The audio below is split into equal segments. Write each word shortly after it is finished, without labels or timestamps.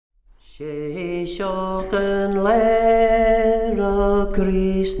Sé seoch yn ler o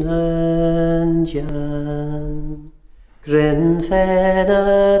Christnan Jan, Gryn fen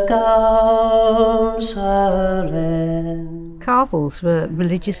y gamsaren. Carvals were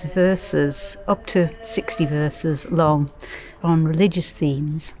religious verses, up to 60 verses long, on religious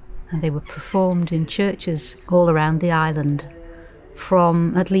themes, and they were performed in churches all around the island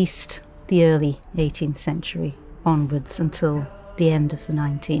from at least the early 18th century onwards until the end of the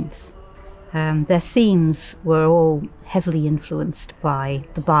 19th. Their themes were all heavily influenced by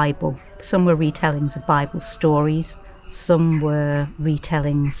the Bible. Some were retellings of Bible stories, some were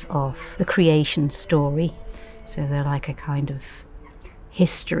retellings of the creation story, so they're like a kind of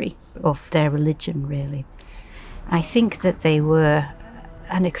history of their religion, really. I think that they were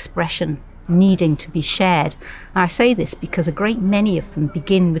an expression needing to be shared. I say this because a great many of them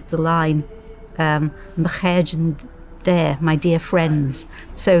begin with the line, my dear friends,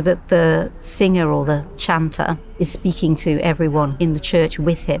 so that the singer or the chanter is speaking to everyone in the church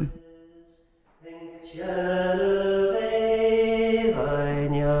with him.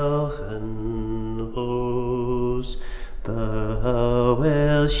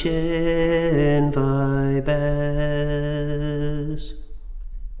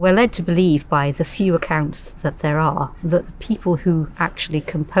 We're led to believe by the few accounts that there are that the people who actually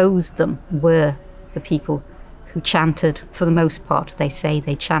composed them were the people who chanted. For the most part, they say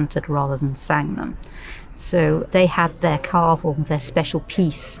they chanted rather than sang them. So they had their carval, their special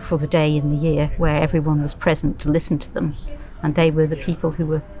piece for the day in the year where everyone was present to listen to them, and they were the people who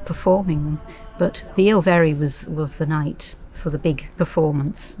were performing them. But the Oie'll Verree was the night for the big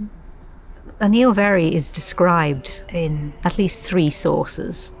performance. An Oie'll Verree is described in at least 3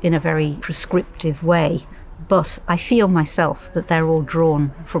 sources in a very prescriptive way, but I feel myself that they're all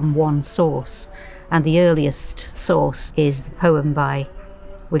drawn from one source. And the earliest source is the poem by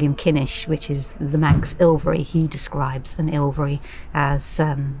William Kinnish, which is the Manx Oie'll Verree. He describes an Oie'll Verree as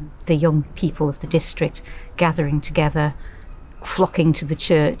the young people of the district gathering together, flocking to the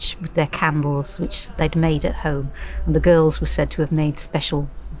church with their candles, which they'd made at home. And the girls were said to have made special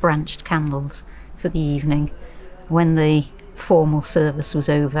branched candles for the evening. When the formal service was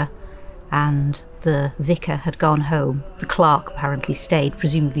over and the vicar had gone home, the clerk apparently stayed,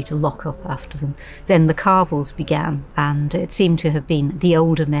 presumably to lock up after them. Then the carvals began, and it seemed to have been the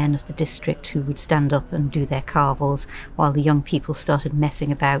older men of the district who would stand up and do their carvals, while the young people started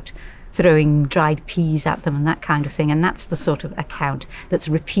messing about, throwing dried peas at them and that kind of thing. And that's the sort of account that's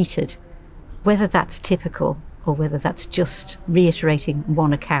repeated. Whether that's typical or whether that's just reiterating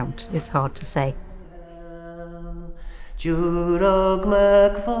one account is hard to say. Jurog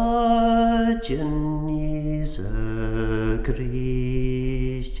magvajen is a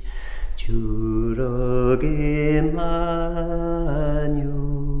Christ, Jurog Emmanuel.